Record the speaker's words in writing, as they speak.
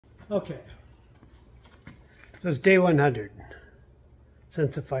Okay, so it's day 100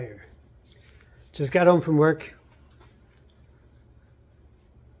 since the fire. Just got home from work.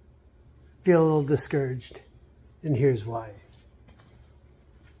 Feel a little discouraged, and here's why.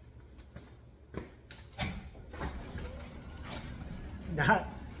 Not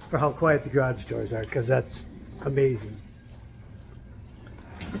for how quiet the garage doors are, because that's amazing.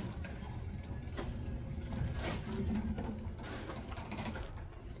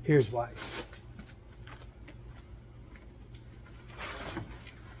 Here's why.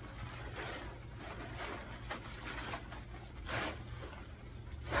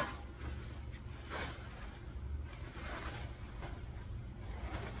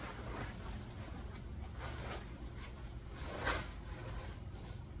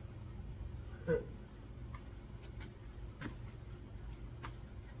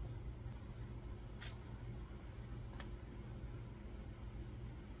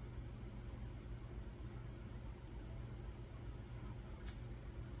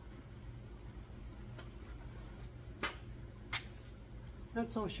 Not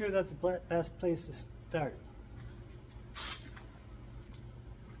so sure that's the best place to start.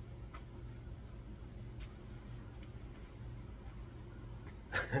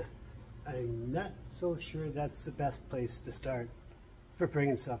 I'm not so sure that's the best place to start for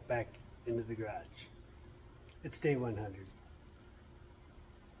bringing stuff back into the garage. It's day 100.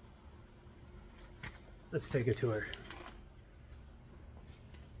 Let's take a tour.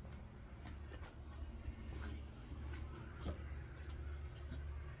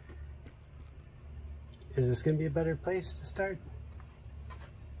 Is this going to be a better place to start?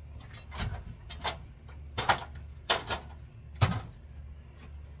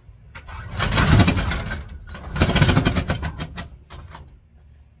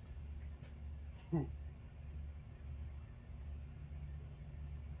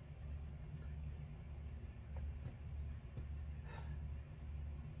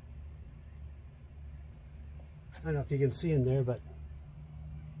 I don't know if you can see in there, but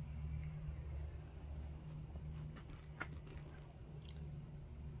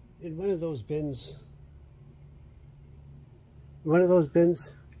in one of those bins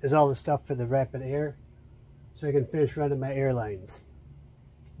is all the stuff for the rapid air, so I can finish running my airlines.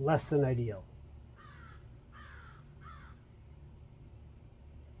 Less than ideal.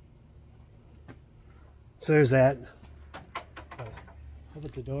 So there's that. How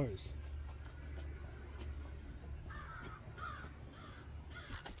about the doors?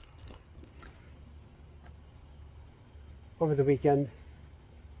 Over the weekend,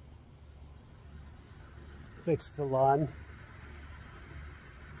 fixed the lawn,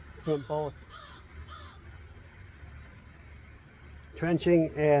 front both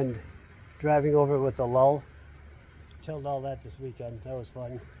trenching and driving over it with the lull. Tilled all that this weekend. That was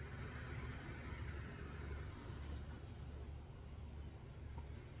fun.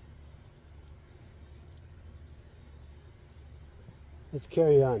 Let's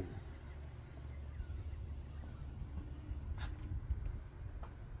carry on.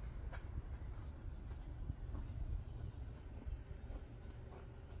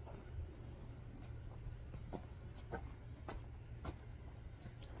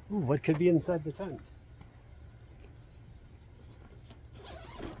 Ooh, what could be inside the tent?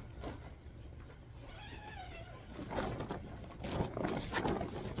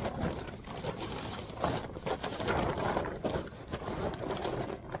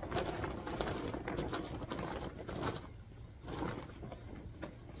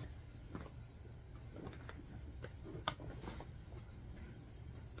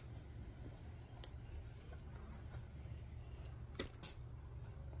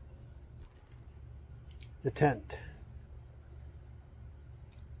 The tent.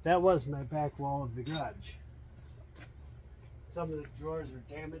 That was my back wall of the garage. Some of the drawers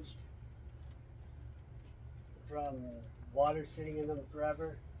are damaged from water sitting in them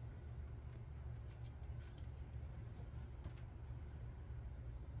forever.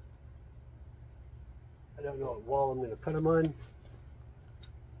 I don't know what wall I'm going to put them on.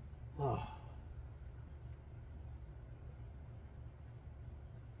 Oh.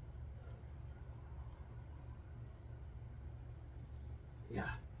 Yeah.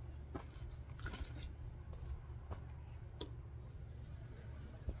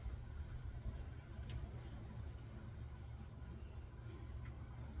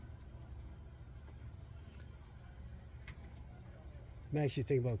 I'm actually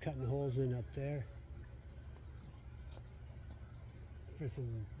thinking about cutting holes in up there for some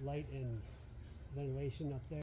light and ventilation up there.